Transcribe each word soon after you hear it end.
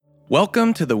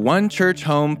Welcome to the One Church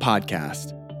Home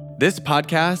podcast. This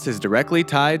podcast is directly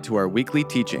tied to our weekly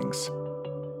teachings.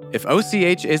 If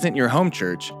OCH isn't your home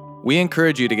church, we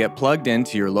encourage you to get plugged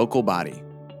into your local body.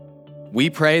 We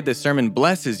pray the sermon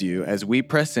blesses you as we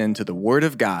press into the Word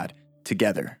of God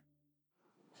together.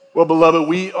 Well, beloved,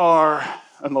 we are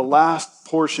in the last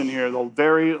portion here, the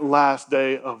very last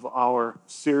day of our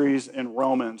series in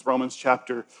Romans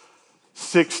chapter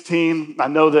 16. I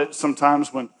know that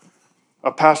sometimes when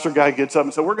a pastor guy gets up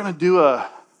and says, we're going to do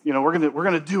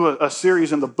a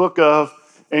series in the book of,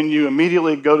 and you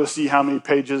immediately go to see how many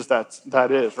pages that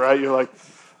is, right? You're like,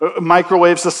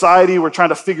 microwave society, we're trying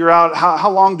to figure out how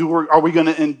long are we going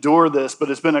to endure this? But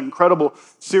it's been an incredible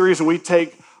series, and we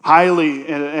take highly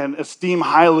and esteem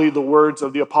highly the words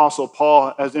of the Apostle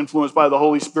Paul as influenced by the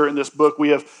Holy Spirit in this book. We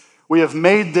have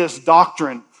made this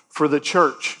doctrine for the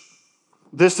church.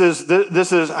 This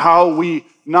is how we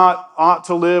not ought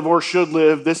to live or should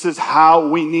live. This is how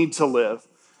we need to live.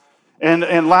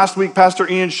 And last week, Pastor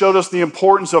Ian showed us the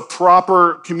importance of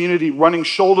proper community, running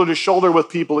shoulder to shoulder with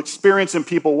people, experiencing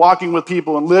people, walking with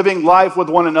people, and living life with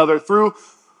one another through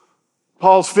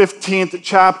Paul's 15th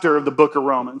chapter of the book of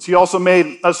Romans. He also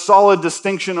made a solid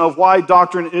distinction of why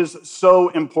doctrine is so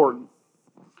important.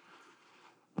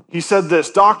 He said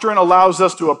this: doctrine allows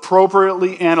us to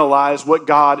appropriately analyze what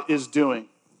God is doing.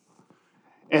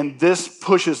 And this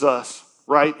pushes us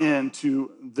right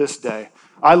into this day.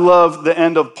 I love the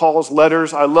end of Paul's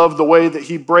letters. I love the way that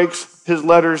he breaks his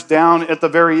letters down at the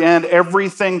very end.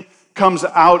 Everything comes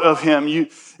out of him.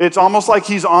 It's almost like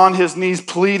he's on his knees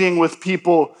pleading with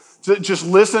people to just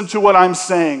listen to what I'm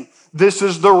saying. This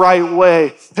is the right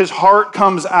way. His heart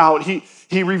comes out.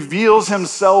 He reveals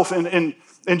himself in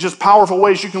just powerful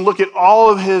ways. You can look at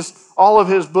all of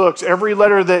his books, every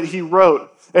letter that he wrote,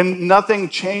 and nothing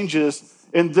changes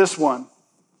in this one.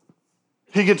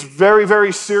 He gets very,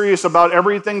 very serious about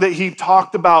everything that he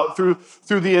talked about through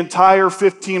the entire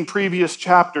 15 previous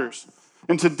chapters.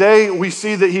 And today we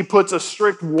see that he puts a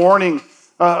strict warning,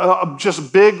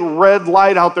 just big red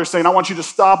light out there saying, I want you to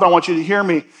stop, I want you to hear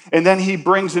me. And then he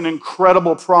brings an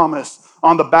incredible promise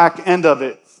on the back end of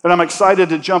it. And I'm excited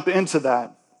to jump into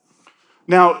that.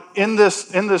 Now, in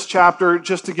this chapter,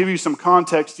 just to give you some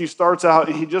context, he starts out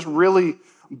and he just really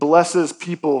blesses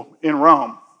people in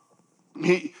Rome.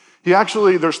 He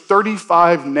actually, there's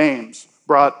 35 names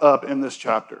brought up in this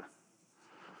chapter.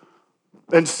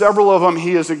 And several of them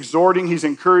he is exhorting, he's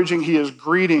encouraging, he is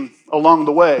greeting along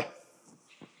the way.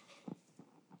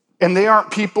 And they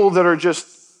aren't people that are just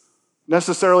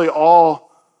necessarily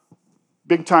all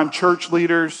big-time church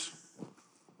leaders.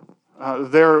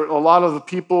 They're a lot of the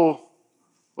people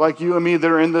like you and me that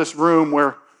are in this room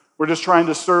where we're just trying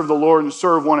to serve the Lord and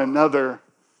serve one another.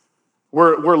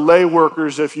 We're lay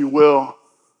workers, if you will.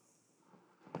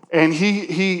 And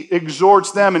he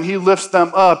exhorts them and he lifts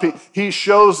them up. He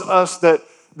shows us that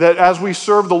as we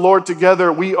serve the Lord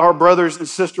together, we are brothers and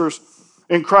sisters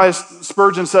in Christ.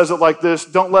 Spurgeon says it like this: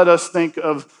 don't let us think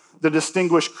of the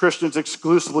distinguished Christians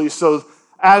exclusively so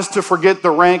as to forget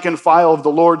the rank and file of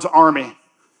the Lord's army.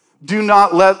 Do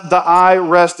not let the eye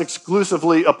rest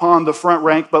exclusively upon the front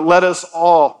rank, but let us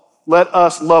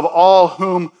love all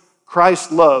whom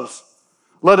Christ loves.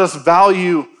 Let us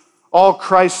value all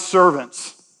Christ's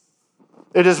servants.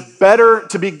 It is better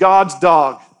to be God's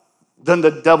dog than the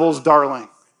devil's darling.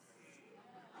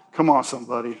 Come on,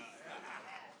 somebody.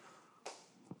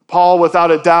 Paul, without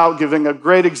a doubt, giving a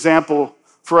great example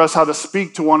for us how to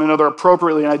speak to one another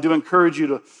appropriately, and I do encourage you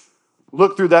to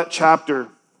look through that chapter.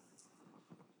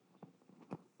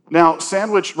 Now,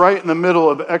 sandwiched right in the middle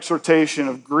of exhortation,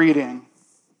 of greeting,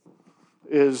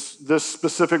 is this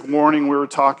specific warning we were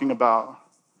talking about.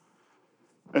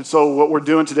 And so what we're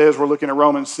doing today is we're looking at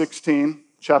Romans 16,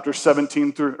 verses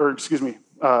 17 through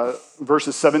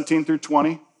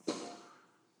 20.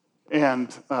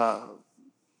 And I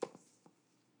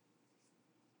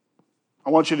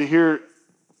want you to hear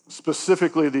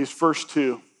specifically these first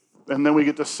two, and then we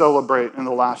get to celebrate in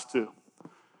the last two.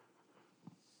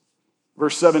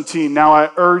 Verse 17, now I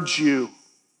urge you,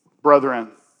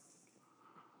 brethren,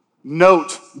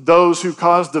 note those who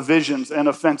cause divisions and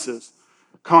offenses,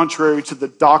 contrary to the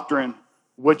doctrine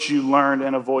which you learned,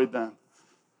 and avoid them.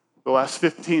 The last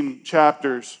 15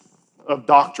 chapters of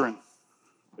doctrine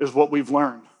is what we've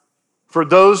learned. For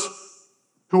those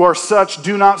who are such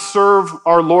do not serve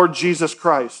our Lord Jesus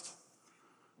Christ,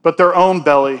 but their own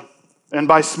belly, and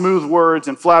by smooth words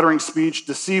and flattering speech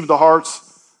deceive the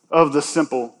hearts of the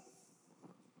simple.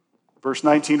 Verse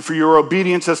 19, for your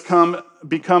obedience has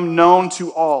become known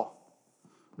to all.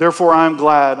 Therefore, I am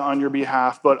glad on your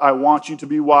behalf, but I want you to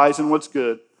be wise in what's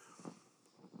good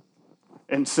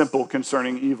and simple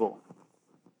concerning evil.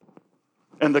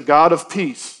 And the God of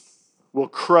peace will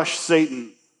crush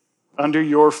Satan under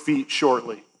your feet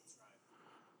shortly.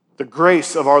 The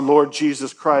grace of our Lord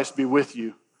Jesus Christ be with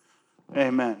you.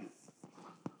 Amen.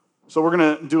 So we're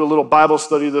going to do a little Bible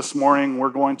study this morning. We're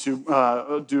going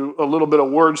to do a little bit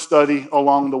of word study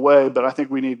along the way, but I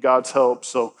think we need God's help.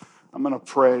 So I'm going to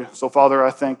pray. So Father,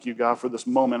 I thank you, God, for this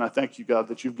moment. I thank you, God,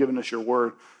 that you've given us your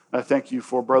word. I thank you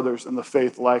for brothers in the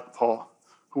faith like Paul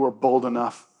who are bold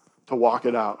enough to walk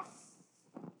it out.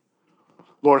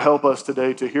 Lord, help us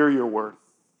today to hear your word.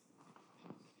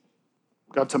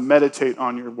 God, to meditate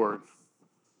on your word.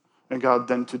 And God,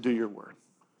 then to do your word.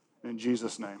 In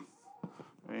Jesus' name,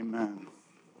 amen.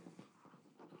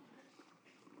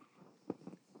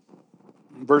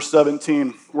 Verse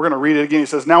 17, we're going to read it again. He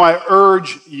says, "Now I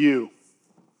urge you,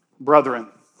 brethren,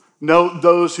 note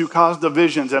those who cause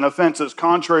divisions and offenses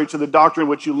contrary to the doctrine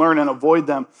which you learn and avoid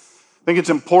them." I think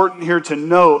it's important here to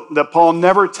note that Paul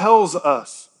never tells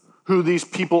us who these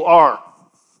people are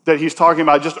that he's talking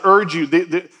about. I just urge you,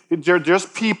 they're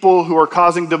just people who are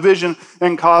causing division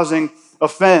and causing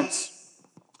offense.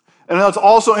 And it's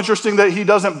also interesting that he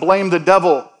doesn't blame the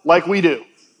devil like we do.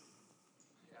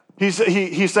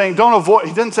 He's saying, don't avoid,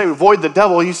 he didn't say avoid the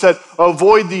devil, he said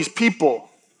avoid these people.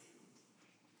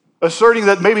 Asserting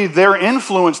that maybe they're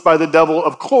influenced by the devil,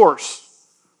 of course.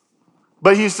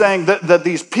 But he's saying that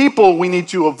these people we need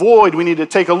to avoid, we need to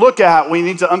take a look at, we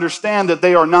need to understand that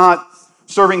they are not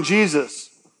serving Jesus.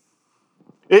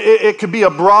 It could be a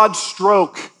broad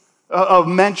stroke of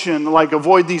mention, like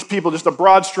avoid these people, just a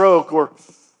broad stroke, or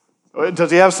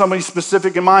does he have somebody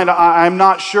specific in mind? I'm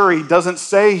not sure. He doesn't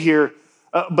say here,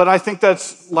 but I think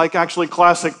that's like actually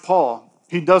classic Paul.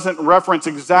 He doesn't reference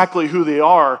exactly who they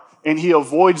are, and he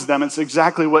avoids them. It's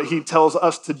exactly what he tells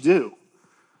us to do.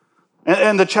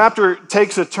 And the chapter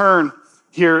takes a turn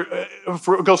here.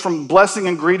 It goes from blessing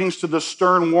and greetings to the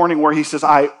stern warning where he says,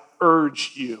 I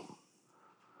urge you.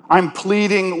 I'm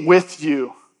pleading with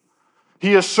you.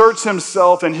 He asserts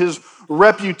himself and his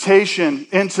reputation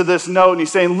into this note, and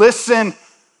he's saying, listen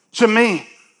to me.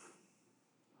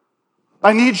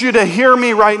 I need you to hear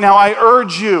me right now. I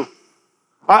urge you.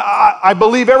 I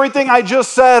believe everything I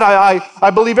just said. I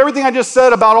believe everything I just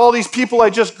said about all these people I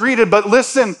just greeted, but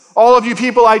listen, all of you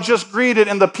people I just greeted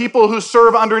and the people who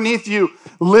serve underneath you,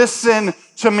 listen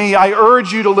to me. I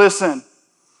urge you to listen.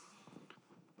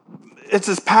 It's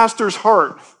his pastor's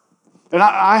heart. And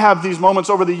I have these moments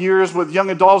over the years with young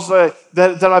adults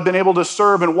that I've been able to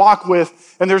serve and walk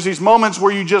with. And there's these moments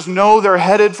where you just know they're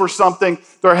headed for something.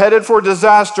 They're headed for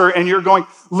disaster. And you're going,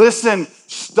 listen,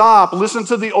 stop. Listen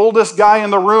to the oldest guy in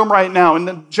the room right now. And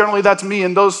then generally that's me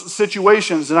in those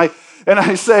situations. And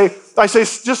I say,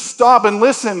 just stop and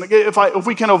listen if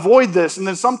we can avoid this. And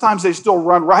then sometimes they still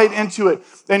run right into it.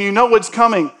 And you know what's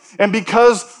coming. And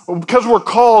because we're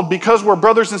called, because we're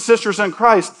brothers and sisters in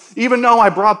Christ, even though I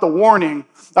brought the warning,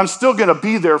 I'm still going to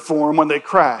be there for them when they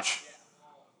crash.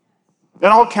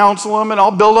 And I'll counsel them and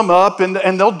I'll build them up and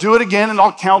they'll do it again and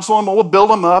I'll counsel them and we'll build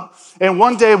them up. And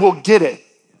one day we'll get it.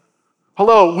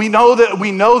 Hello, we know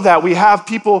that. We have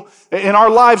people in our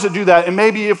lives that do that. And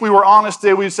maybe if we were honest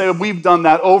today, we'd say we've done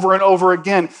that over and over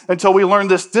again until we learn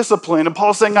this discipline. And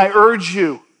Paul's saying, I urge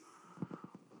you.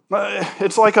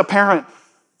 It's like a parent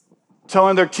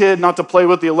telling their kid not to play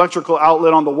with the electrical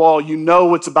outlet on the wall. You know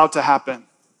what's about to happen.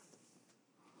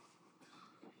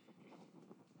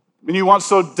 And you want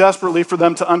so desperately for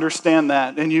them to understand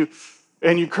that. And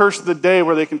you curse the day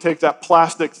where they can take that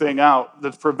plastic thing out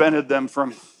that's prevented them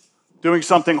from doing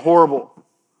something horrible.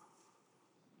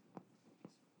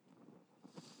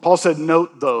 Paul said,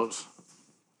 note those.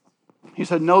 He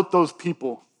said, note those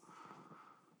people.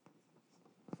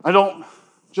 I don't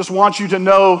just want you to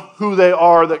know who they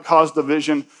are that cause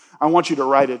division. I want you to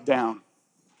write it down.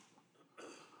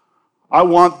 I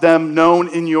want them known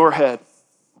in your head.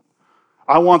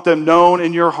 I want them known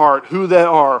in your heart, who they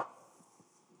are.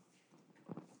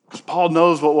 Because Paul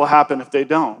knows what will happen if they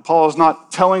don't. Paul is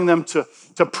not telling them to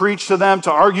preach to them,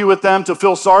 to argue with them, to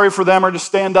feel sorry for them, or to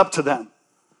stand up to them.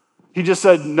 He just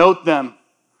said, note them.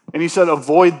 And he said,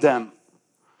 avoid them.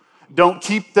 Don't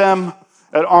keep them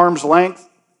at arm's length.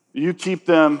 You keep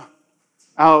them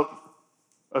out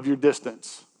of your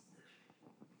distance.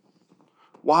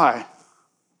 Why?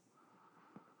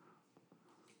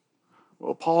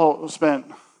 Well, Paul spent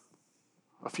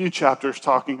a few chapters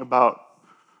talking about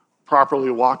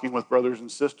properly walking with brothers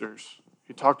and sisters.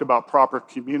 He talked about proper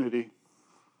community.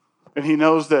 And he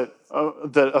knows that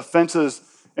offenses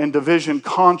and division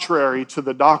contrary to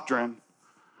the doctrine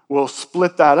will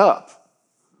split that up.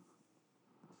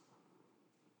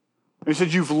 And he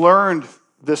said, you've learned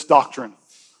this doctrine.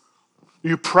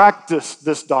 You practice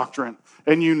this doctrine,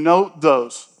 and you note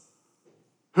those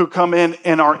who come in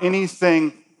and are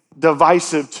anything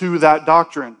divisive to that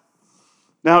doctrine.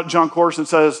 Now, John Corson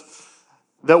says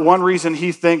that one reason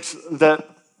he thinks that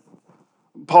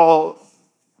Paul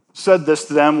said this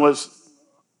to them was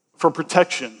for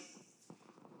protection.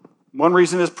 One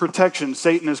reason is protection.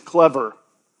 Satan is clever,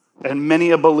 and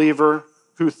many a believer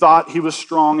who thought he was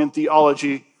strong in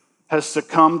theology has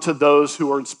succumbed to those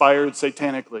who are inspired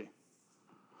satanically.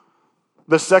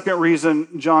 The second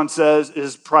reason, John says,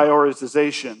 is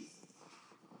prioritization.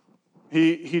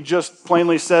 He just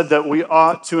plainly said that we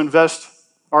ought to invest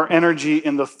our energy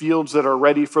in the fields that are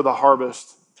ready for the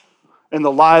harvest, in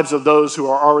the lives of those who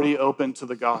are already open to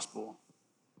the gospel.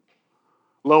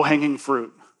 Low-hanging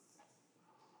fruit.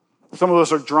 Some of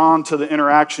us are drawn to the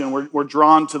interaction. We're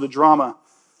drawn to the drama.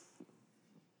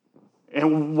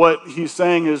 And what he's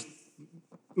saying is,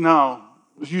 no,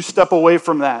 you step away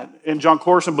from that. And John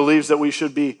Corson believes that we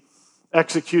should be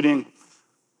executing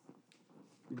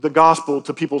the gospel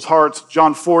to people's hearts.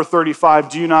 John 4:35,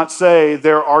 do you not say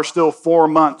there are still 4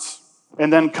 months,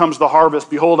 and then comes the harvest?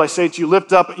 Behold, I say to you,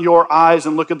 lift up your eyes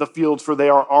and look at the fields, for they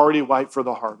are already white for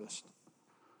the harvest.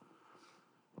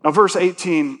 Now, verse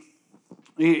 18,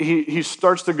 he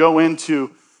starts to go into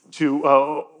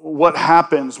what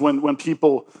happens when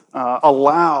people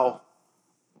allow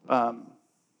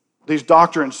these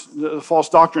doctrines, the false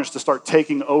doctrines, to start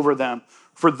taking over them.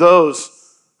 For those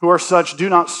who are such do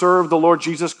not serve the Lord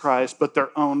Jesus Christ, but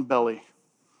their own belly,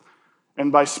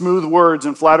 and by smooth words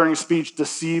and flattering speech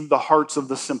deceive the hearts of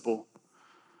the simple.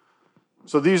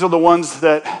 So these are the ones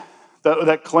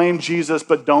that claim Jesus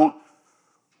but don't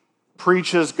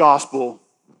preach his gospel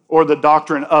or the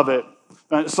doctrine of it.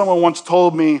 Someone once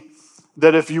told me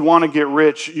that if you want to get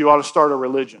rich, you ought to start a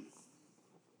religion.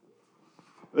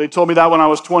 They told me that when I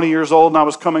was 20 years old and I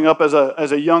was coming up as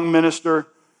a young minister,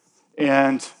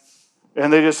 and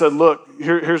they just said, look,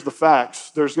 here's the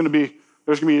facts. There's going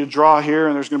to be a draw here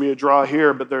and there's going to be a draw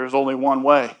here, but there's only one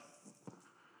way.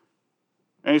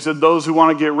 And he said, those who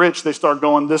want to get rich, they start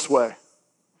going this way.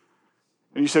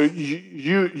 And he said,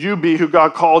 you be who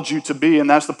God called you to be, and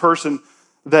that's the person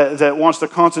that wants to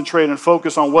concentrate and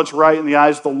focus on what's right in the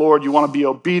eyes of the Lord. You want to be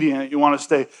obedient. You want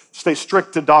to stay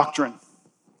strict to doctrine.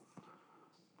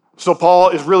 So Paul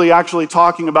is really actually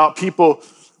talking about people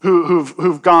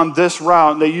who've gone this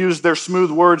route, and they use their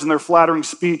smooth words and their flattering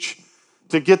speech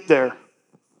to get there.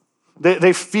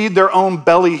 They feed their own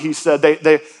belly, he said.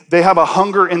 They have a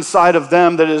hunger inside of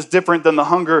them that is different than the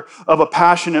hunger of a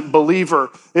passionate believer.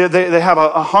 They have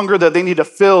a hunger that they need to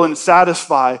fill and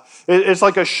satisfy. It's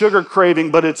like a sugar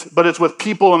craving, but it's with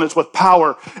people and it's with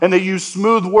power. And they use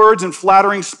smooth words and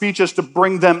flattering speeches to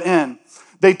bring them in.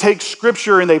 They take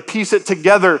scripture and they piece it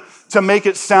together to make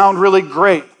it sound really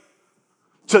great,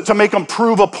 to make them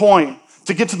prove a point,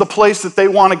 to get to the place that they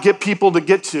want to get people to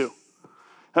get to.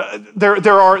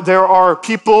 There are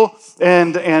people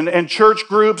and church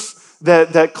groups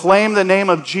that claim the name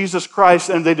of Jesus Christ,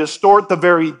 and they distort the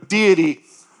very deity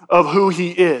of who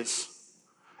he is.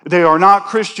 They are not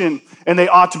Christian, and they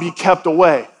ought to be kept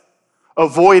away,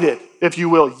 avoided, if you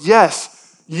will.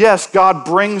 Yes, God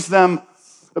brings them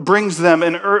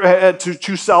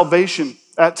to salvation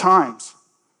at times,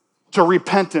 to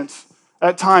repentance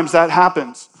at times. That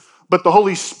happens. But the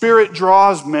Holy Spirit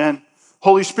draws men.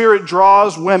 Holy Spirit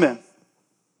draws women.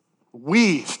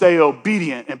 We stay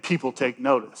obedient and people take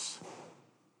notice.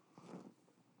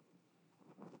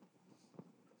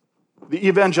 The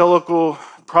evangelical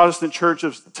Protestant church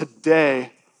of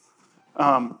today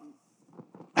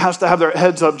has to have their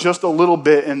heads up just a little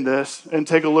bit in this and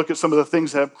take a look at some of the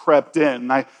things that have crept in.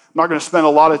 And I'm not going to spend a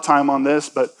lot of time on this,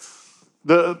 but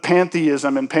the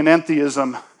pantheism and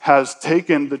panentheism has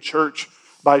taken the church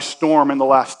by storm in the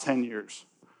last 10 years.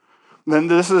 Then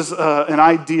this is an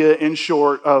idea, in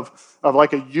short, of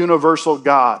like a universal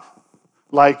God.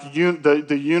 Like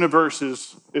the universe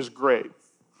is great.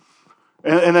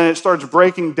 And then it starts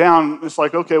breaking down. It's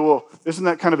like, okay, well, isn't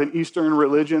that kind of an Eastern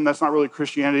religion? That's not really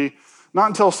Christianity. Not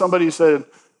until somebody says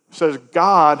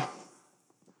God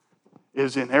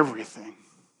is in everything.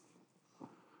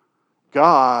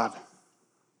 God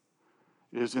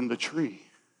is in the tree.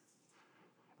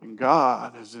 And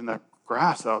God is in that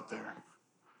grass out there.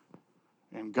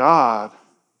 And God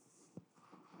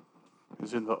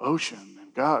is in the ocean.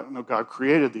 And God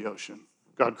created the ocean.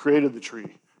 God created the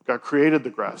tree. God created the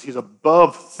grass. He's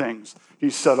above things.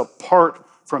 He's set apart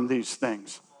from these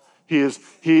things. He is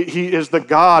the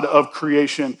God of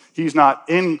creation. He's not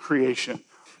in creation.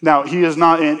 Now, he is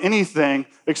not in anything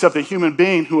except a human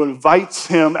being who invites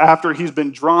him after he's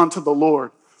been drawn to the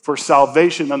Lord for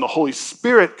salvation. Then the Holy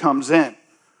Spirit comes in.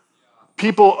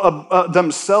 People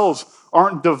themselves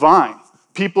aren't divine.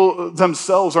 People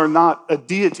themselves are not a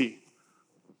deity.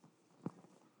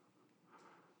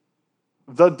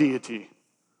 The deity,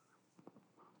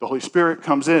 the Holy Spirit,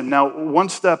 comes in. Now, one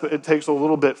step it takes a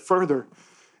little bit further,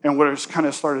 and what it's kind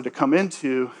of started to come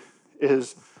into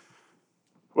is,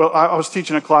 well, I was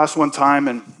teaching a class one time,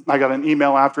 and I got an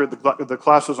email after it. The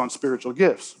class was on spiritual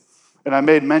gifts, and I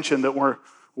made mention that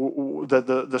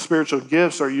the spiritual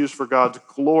gifts are used for God's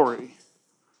glory.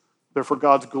 They're for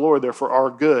God's glory. They're for our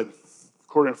good,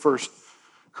 according to 1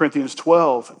 Corinthians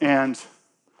 12. And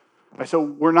I said,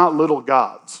 we're not little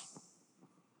gods.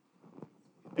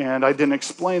 And I didn't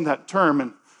explain that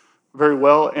term very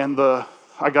well, and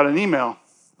I got an email,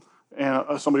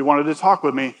 and somebody wanted to talk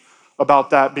with me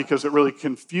about that because it really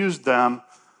confused them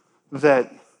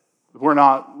that we're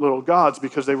not little gods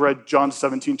because they read John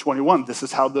 17:21. This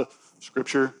is how the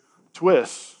scripture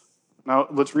twists. Now,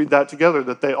 let's read that together.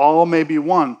 That they all may be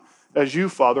one, as you,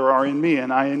 Father, are in me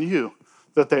and I in you,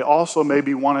 that they also may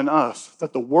be one in us,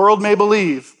 that the world may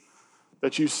believe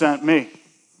that you sent me.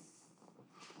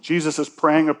 Jesus is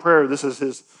praying a prayer. This is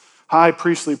his high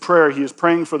priestly prayer. He is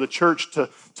praying for the church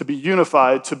to be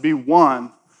unified, to be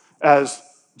one, as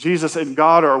Jesus and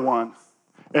God are one,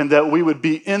 and that we would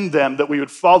be in them, that we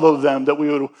would follow them, that we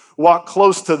would walk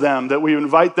close to them, that we would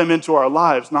invite them into our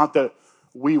lives, not that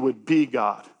we would be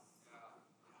God.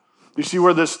 You see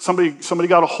where somebody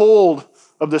got a hold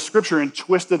of this scripture and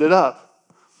twisted it up,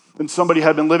 and somebody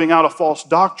had been living out a false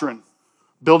doctrine,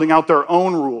 building out their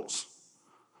own rules,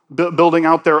 building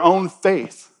out their own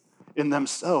faith in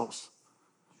themselves.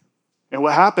 And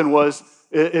what happened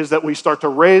is that we start to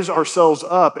raise ourselves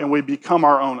up and we become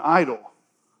our own idol.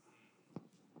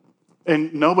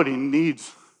 And nobody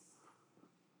needs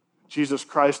Jesus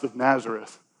Christ of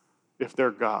Nazareth if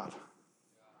they're God.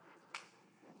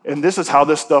 And this is how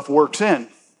this stuff works in.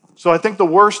 So I think the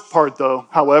worst part, though,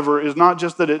 however, is not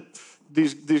just that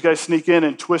these guys sneak in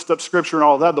and twist up scripture and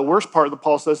all that. The worst part that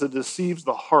Paul says, it deceives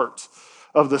the hearts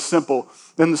of the simple.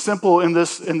 And the simple in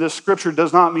this scripture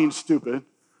does not mean stupid.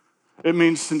 It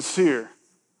means sincere.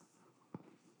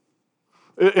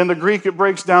 In the Greek, it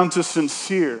breaks down to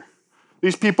sincere.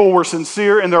 These people were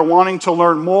sincere in their wanting to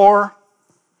learn more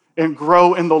and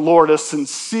grow in the Lord. A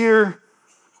sincere,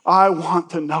 I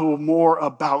want to know more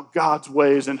about God's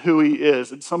ways and who he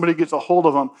is. And somebody gets a hold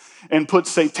of them and puts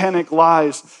satanic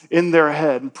lies in their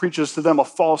head and preaches to them a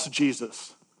false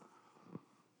Jesus.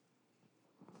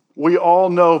 We all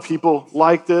know people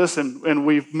like this, and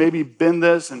we've maybe been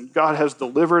this, and God has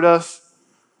delivered us.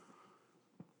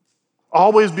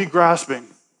 Always be grasping,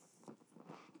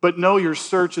 but know your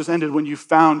search is ended when you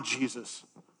found Jesus.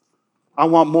 I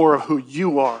want more of who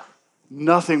you are,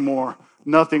 nothing more,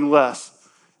 nothing less.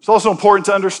 It's also important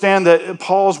to understand that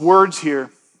Paul's words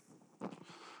here,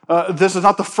 this is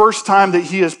not the first time that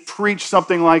he has preached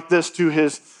something like this to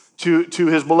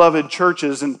his beloved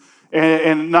churches, and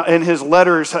in his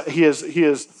letters, he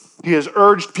has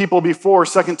urged people before.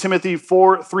 2 Timothy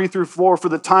 4:3-4, for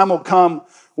the time will come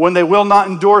when they will not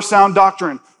endure sound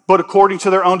doctrine, but according to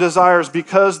their own desires,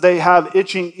 because they have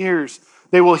itching ears,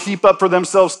 they will heap up for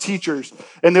themselves teachers,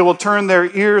 and they will turn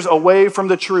their ears away from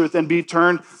the truth and be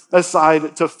turned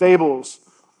aside to fables.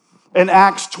 In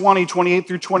Acts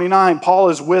 20:28-29, Paul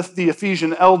is with the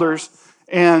Ephesian elders,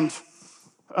 and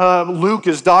Luke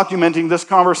is documenting this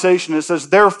conversation. It says,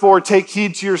 therefore, take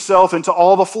heed to yourself and to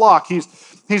all the flock.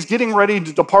 He's getting ready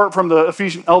to depart from the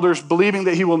Ephesian elders, believing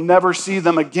that he will never see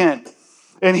them again.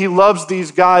 And he loves these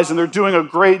guys, and they're doing a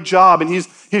great job. And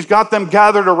he's got them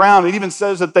gathered around. It even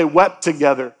says that they wept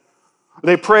together.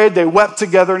 They prayed, they wept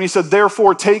together. And he said,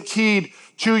 therefore, take heed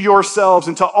to yourselves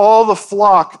and to all the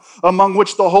flock among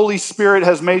which the Holy Spirit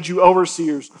has made you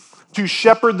overseers, to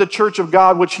shepherd the church of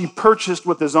God, which he purchased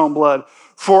with his own blood.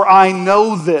 For I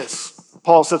know this,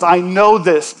 Paul says, I know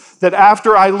this, that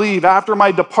after I leave, after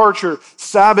my departure,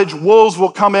 savage wolves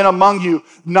will come in among you,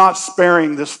 not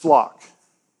sparing this flock.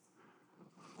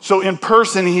 So in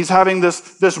person, he's having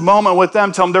this moment with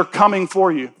them, tell them they're coming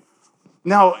for you.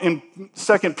 Now in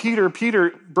 2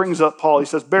 Peter brings up Paul. He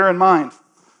says, bear in mind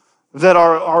that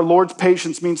our Lord's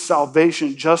patience means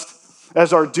salvation, just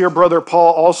as our dear brother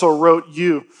Paul also wrote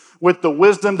you with the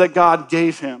wisdom that God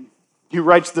gave him. He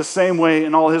writes the same way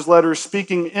in all his letters,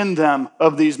 speaking in them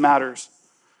of these matters.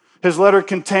 His letter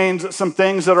contains some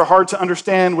things that are hard to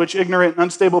understand, which ignorant and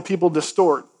unstable people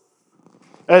distort,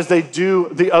 as they do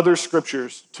the other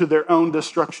scriptures, to their own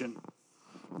destruction.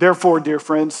 Therefore, dear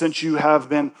friends, since you have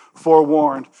been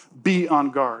forewarned, be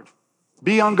on guard.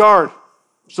 Be on guard,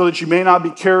 so that you may not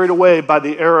be carried away by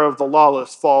the error of the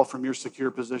lawless, fall from your secure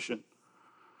position.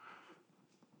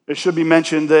 It should be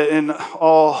mentioned that in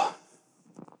all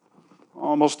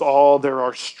almost all, there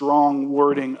are strong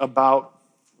wording about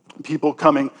people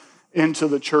coming into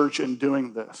the church and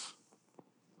doing this.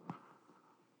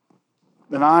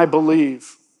 And I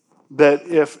believe that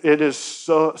if it is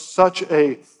such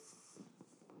a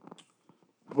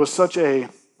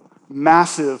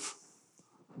massive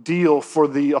deal for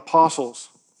the apostles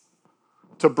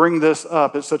to bring this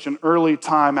up at such an early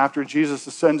time after Jesus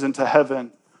ascends into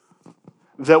heaven,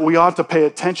 that we ought to pay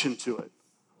attention to it,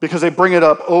 because they bring it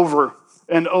up over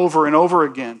and over and over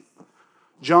again.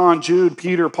 John, Jude,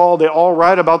 Peter, Paul, they all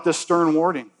write about this stern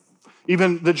warning.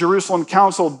 Even the Jerusalem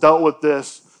Council dealt with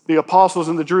this. The apostles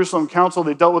in the Jerusalem Council,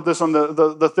 they dealt with this on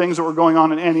the things that were going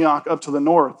on in Antioch up to the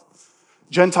north.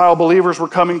 Gentile believers were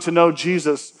coming to know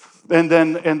Jesus, and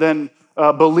then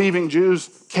believing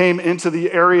Jews came into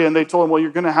the area, and they told them, well,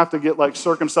 you're going to have to get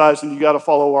circumcised, and you got to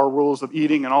follow our rules of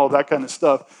eating and all of that kind of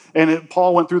stuff. And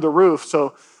Paul went through the roof.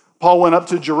 So Paul went up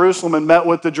to Jerusalem and met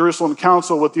with the Jerusalem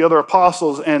Council, with the other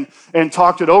apostles, and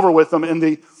talked it over with them. And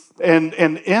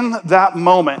in that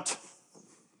moment,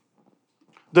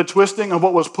 the twisting of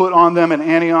what was put on them in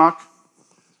Antioch,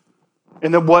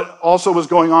 and then what also was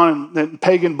going on in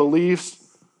pagan beliefs,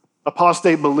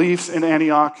 apostate beliefs in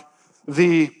Antioch,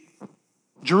 the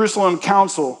Jerusalem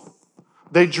Council,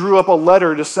 they drew up a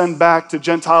letter to send back to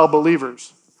Gentile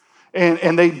believers.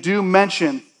 And they do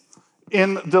mention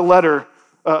in the letter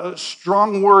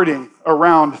strong wording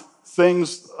around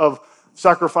things of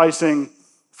sacrificing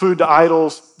food to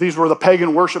idols. These were the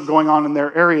pagan worship going on in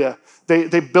their area.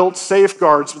 They built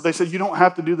safeguards, but they said, you don't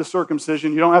have to do the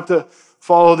circumcision. You don't have to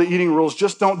follow the eating rules.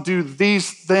 Just don't do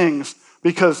these things,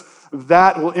 because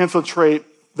that will infiltrate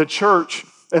the church,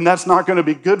 and that's not going to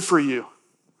be good for you.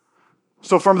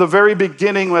 So from the very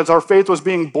beginning, as our faith was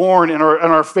being born and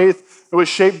our faith was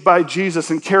shaped by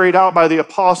Jesus and carried out by the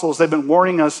apostles, they've been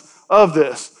warning us of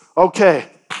this. Okay,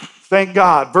 thank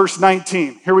God. Verse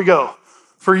 19, here we go.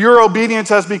 For your obedience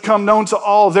has become known to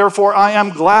all, therefore I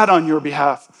am glad on your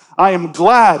behalf. I am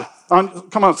glad.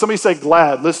 Come on, somebody say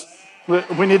glad.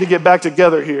 We need to get back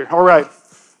together here. All right.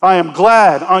 I am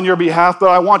glad on your behalf, but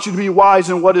I want you to be wise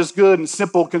in what is good and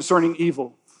simple concerning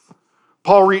evil.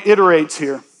 Paul reiterates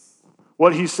here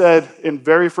what he said in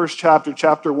very first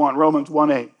chapter 1, Romans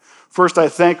 1:8. First, I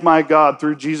thank my God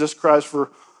through Jesus Christ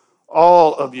for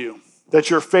all of you, that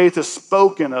your faith is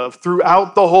spoken of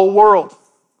throughout the whole world.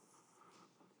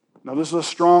 Now, this is a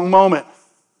strong moment.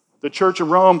 The church of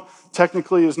Rome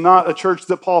technically is not a church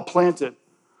that Paul planted.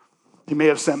 He may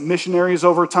have sent missionaries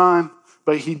over time,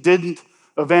 but he didn't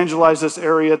evangelize this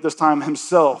area at this time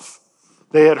himself.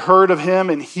 They had heard of him,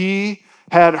 and he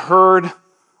had heard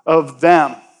of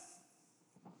them.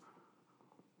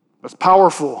 That's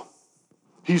powerful.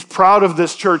 He's proud of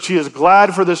this church. He is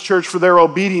glad for this church for their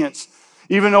obedience.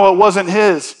 Even though it wasn't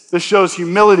his, this shows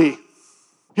humility.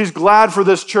 He's glad for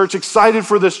this church, excited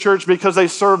for this church because they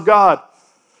serve God.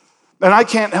 And I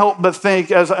can't help but think,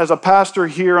 as a pastor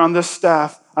here on this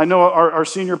staff, I know our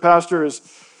senior pastor is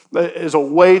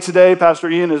away today. Pastor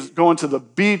Ian is going to the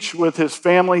beach with his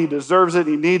family. He deserves it.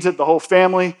 He needs it, the whole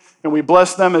family. And we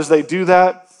bless them as they do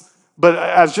that. But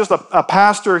as just a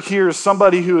pastor here,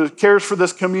 somebody who cares for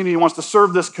this community, wants to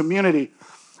serve this community,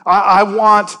 I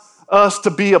want us to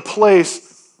be a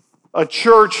place, a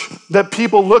church that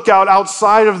people look out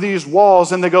outside of these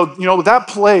walls and they go, that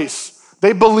place,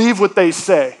 they believe what they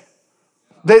say.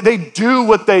 They do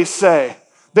what they say.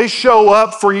 They show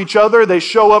up for each other. They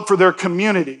show up for their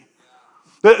community.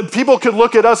 People could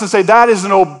look at us and say, that is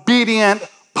an obedient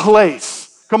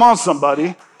place. Come on,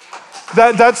 somebody.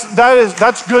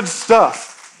 That's good stuff.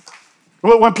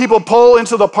 When people pull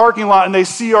into the parking lot and they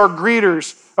see our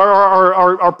greeters,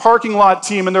 our parking lot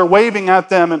team, and they're waving at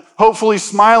them and hopefully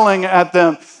smiling at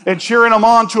them and cheering them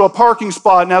on to a parking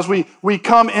spot. And as we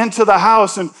come into the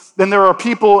house, and then there are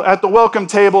people at the welcome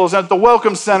tables, at the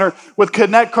welcome center with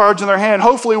Connect cards in their hand.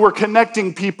 Hopefully we're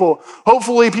connecting people.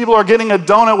 Hopefully people are getting a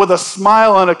donut with a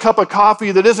smile and a cup of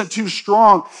coffee that isn't too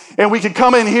strong. And we can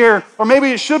come in here, or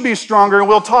maybe it should be stronger, and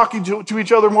we'll talk to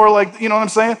each other more like, you know what I'm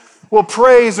saying? We'll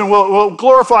praise and we'll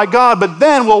glorify God, but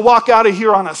then we'll walk out of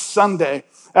here on a Sunday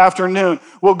afternoon.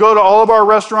 We'll go to all of our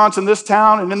restaurants in this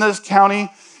town and in this county,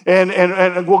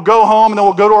 and we'll go home, and then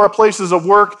we'll go to our places of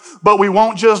work, but we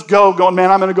won't just going,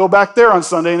 man, I'm going to go back there on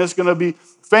Sunday, and it's going to be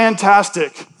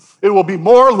fantastic. It will be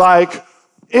more like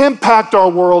impact our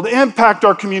world, impact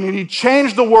our community,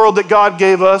 change the world that God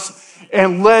gave us,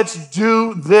 and let's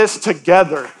do this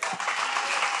together.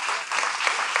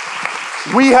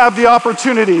 We have the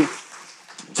opportunity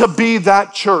to be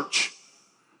that church.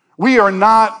 We are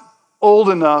not old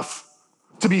enough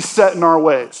to be set in our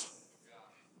ways,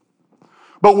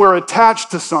 but we're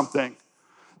attached to something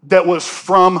that was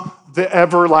from the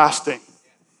everlasting.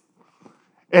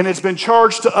 And it's been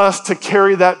charged to us to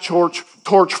carry that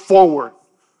torch forward.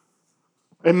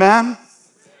 Amen?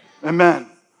 Amen.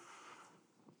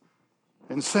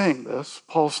 In saying this,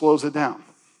 Paul slows it down.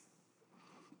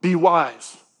 Be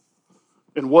wise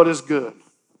in what is good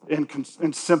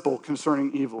and simple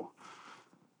concerning evil.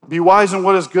 Be wise in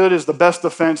what is good is the best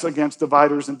defense against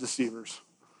dividers and deceivers.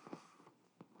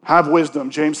 Have wisdom.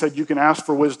 James said you can ask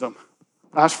for wisdom.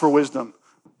 Ask for wisdom.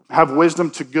 Have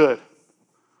wisdom to good.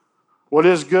 What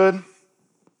is good?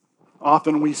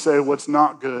 Often we say what's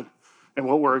not good and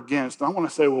what we're against. I want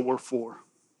to say what we're for.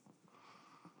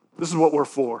 This is what we're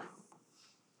for.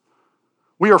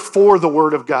 We are for the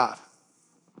Word of God.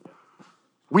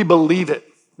 We believe it.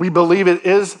 We believe it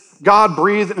is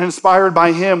God-breathed and inspired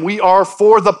by Him. We are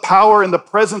for the power and the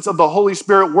presence of the Holy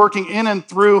Spirit working in and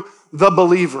through the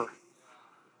believer.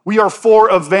 We are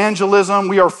for evangelism.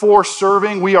 We are for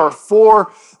serving. We are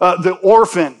for the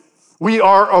orphan. We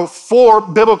are for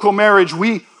biblical marriage.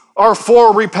 We are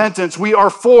for repentance. We are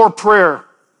for prayer.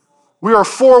 We are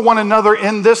for one another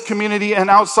in this community and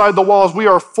outside the walls. We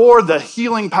are for the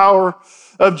healing power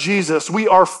of Jesus. We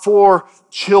are for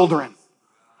children.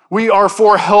 We are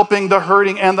for helping the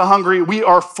hurting and the hungry. We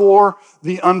are for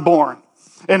the unborn.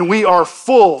 And we are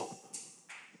full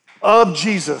of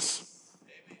Jesus.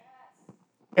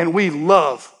 And we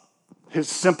love His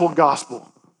simple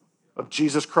gospel of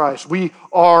Jesus Christ. We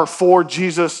are for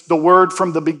Jesus, the Word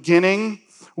from the beginning.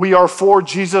 We are for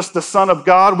Jesus, the Son of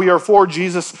God. We are for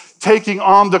Jesus taking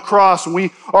on the cross.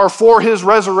 We are for His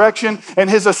resurrection and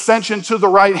His ascension to the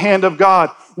right hand of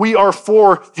God. We are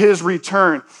for His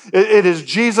return. It is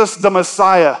Jesus, the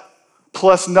Messiah,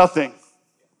 plus nothing.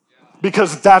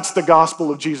 Because that's the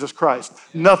gospel of Jesus Christ.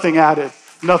 Nothing added,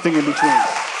 nothing in between.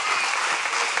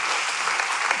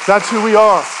 That's who we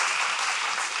are.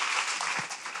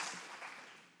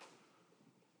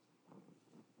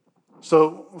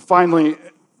 So finally,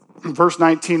 in verse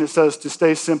 19, it says to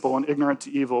stay simple and ignorant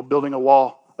to evil, building a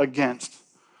wall against.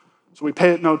 So we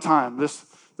pay it no time. This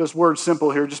word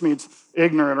simple here just means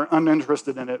ignorant or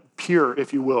uninterested in it, pure,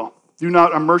 if you will. Do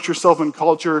not immerse yourself in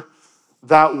culture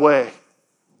that way.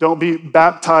 Don't be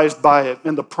baptized by it.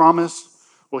 And the promise,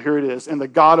 well, here it is. And the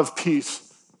God of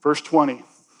peace, verse 20,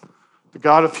 the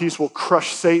God of peace will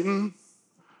crush Satan.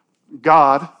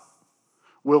 God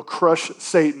will crush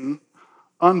Satan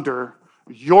under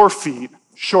your feet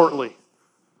shortly.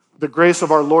 The grace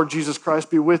of our Lord Jesus Christ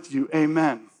be with you.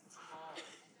 Amen.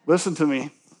 Listen to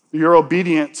me. Your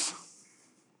obedience,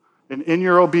 and in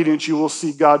your obedience, you will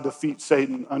see God defeat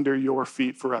Satan under your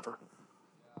feet forever.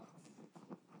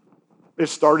 It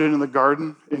started in the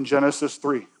garden in Genesis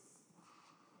 3.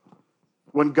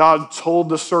 When God told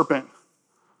the serpent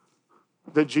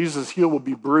that Jesus' heel would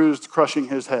be bruised, crushing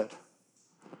his head.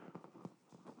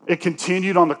 It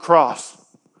continued on the cross.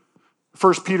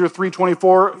 1 Peter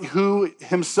 3:24, who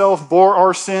himself bore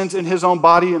our sins in his own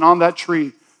body and on that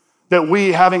tree, that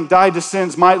we, having died to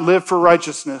sins, might live for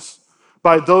righteousness.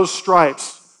 By those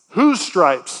stripes, whose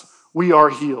stripes, we are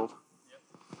healed.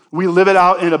 We live it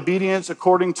out in obedience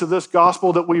according to this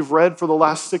gospel that we've read for the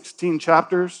last 16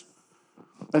 chapters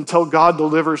until God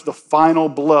delivers the final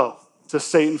blow to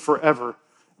Satan forever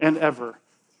and ever.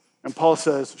 And Paul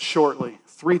says, shortly,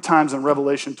 3 times in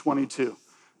Revelation 22,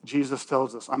 Jesus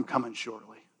tells us, I'm coming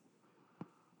shortly.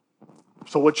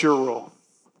 So what's your role?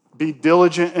 Be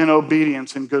diligent in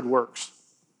obedience and good works.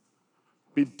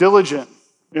 Be diligent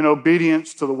in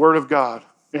obedience to the word of God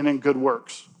and in good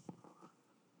works.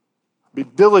 Be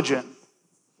diligent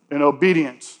in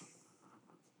obedience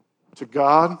to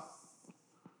God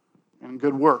and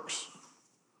good works.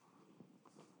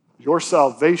 Your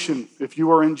salvation, if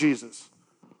you are in Jesus,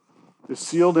 is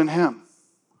sealed in Him,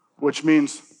 which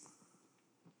means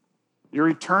your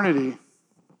eternity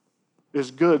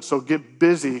is good, so get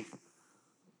busy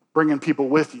bringing people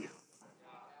with you.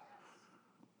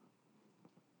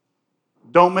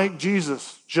 Don't make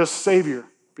Jesus just Savior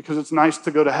because it's nice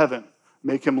to go to heaven.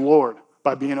 Make Him Lord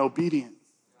by being obedient.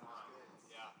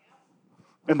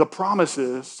 And the promise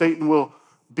is Satan will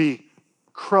be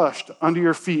crushed under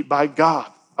your feet by God.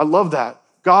 I love that.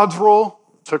 God's role,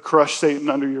 to crush Satan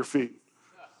under your feet.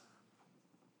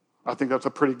 I think that's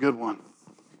a pretty good one.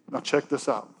 Now check this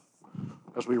out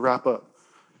as we wrap up.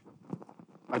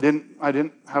 I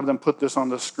didn't have them put this on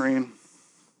the screen.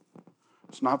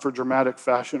 It's not for dramatic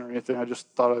fashion or anything. I just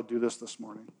thought I'd do this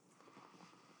morning.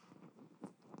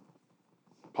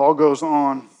 Paul goes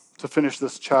on to finish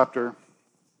this chapter.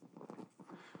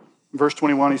 In verse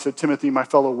 21, he said, Timothy, my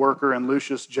fellow worker, and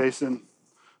Lucius, Jason,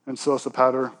 and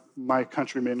Sosipater, my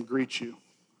countrymen, greet you.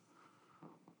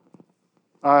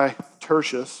 I,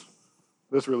 Tertius,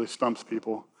 this really stumps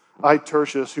people. I,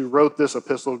 Tertius, who wrote this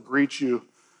epistle, greet you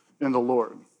in the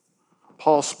Lord.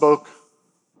 Paul spoke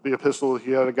the epistle.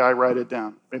 He had a guy write it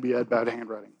down. Maybe he had bad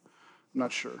handwriting. I'm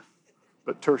not sure.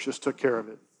 But Tertius took care of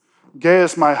it.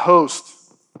 Gaius, my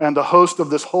host, and the host of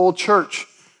this whole church,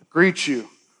 greet you.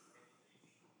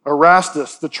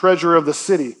 Erastus, the treasurer of the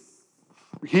city,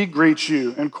 he greets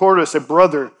you. And Quartus, a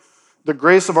brother, the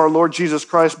grace of our Lord Jesus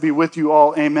Christ be with you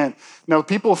all. Amen. Now,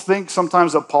 people think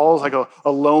sometimes that Paul is like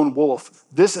a lone wolf.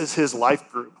 This is his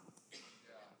life group.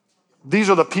 These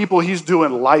are the people he's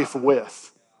doing life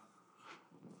with.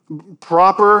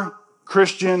 Proper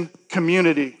Christian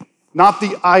community, not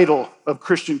the idol of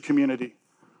Christian community,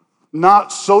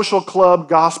 not social club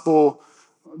gospel.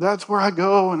 That's where I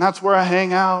go and that's where I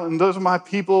hang out and those are my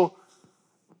people.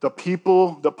 The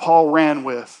people that Paul ran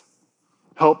with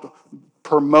helped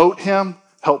promote him,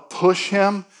 helped push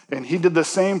him, and he did the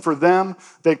same for them.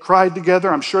 They cried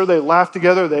together. I'm sure they laughed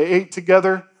together. They ate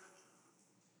together.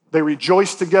 They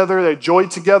rejoiced together. They joyed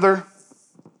together.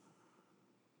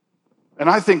 And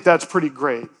I think that's pretty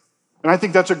great. And I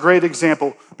think that's a great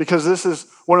example because this is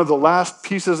one of the last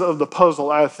pieces of the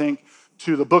puzzle, I think,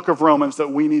 to the book of Romans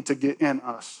that we need to get in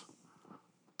us.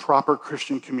 Proper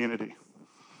Christian community.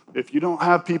 If you don't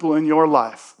have people in your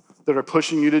life that are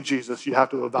pushing you to Jesus, you have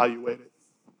to evaluate it.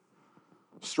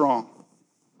 Strong.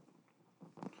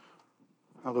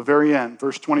 Now, the very end,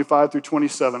 verse 25 through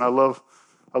 27, I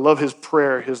love his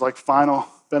prayer, his final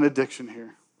benediction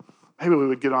here. Maybe we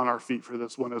would get on our feet for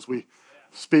this one as we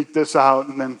speak this out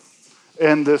and then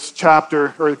end this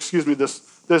chapter,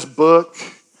 this book,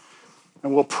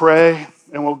 and we'll pray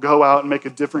and we'll go out and make a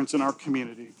difference in our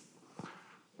community.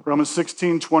 Romans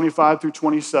 16, 25 through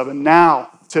 27.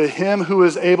 Now, to him who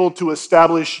is able to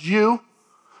establish you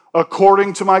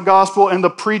according to my gospel and the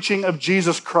preaching of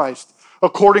Jesus Christ,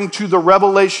 according to the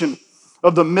revelation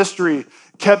of the mystery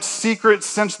kept secret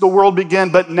since the world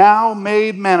began, but now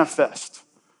made manifest,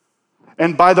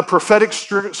 and by the prophetic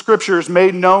scriptures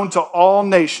made known to all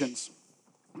nations,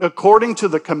 according to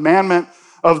the commandment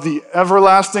of the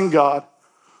everlasting God,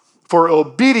 for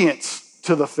obedience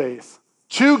to the faith,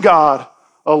 to God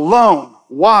alone,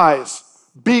 wise,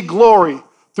 be glory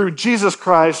through Jesus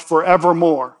Christ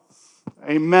forevermore.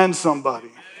 Amen,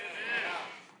 somebody.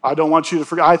 I don't want you to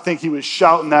forget. I think he was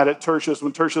shouting that at Tertius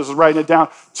when Tertius was writing it down.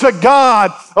 To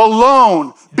God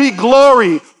alone be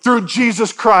glory through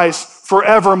Jesus Christ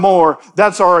forevermore.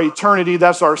 That's our eternity.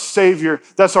 That's our Savior.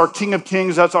 That's our King of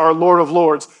Kings. That's our Lord of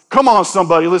Lords. Come on,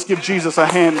 somebody. Let's give Jesus a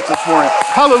hand this morning.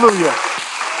 Hallelujah.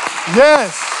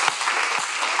 Yes.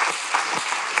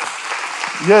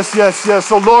 Yes.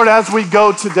 So, Lord, as we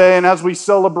go today and as we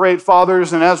celebrate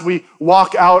Fathers and as we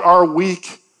walk out our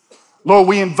week, Lord,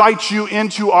 we invite you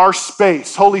into our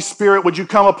space. Holy Spirit, would you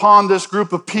come upon this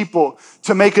group of people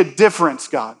to make a difference,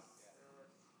 God?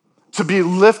 To be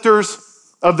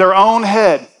lifters of their own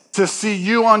head, to see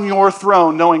you on your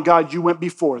throne, knowing, God, you went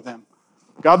before them.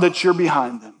 God, that you're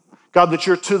behind them. God, that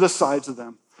you're to the sides of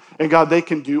them. And God, they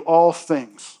can do all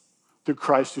things through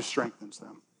Christ who strengthens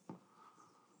them.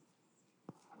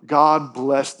 God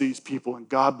bless these people and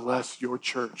God bless your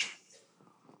church.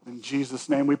 In Jesus'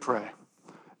 name we pray.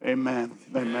 Amen.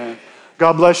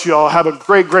 God bless you all. Have a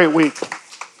great week.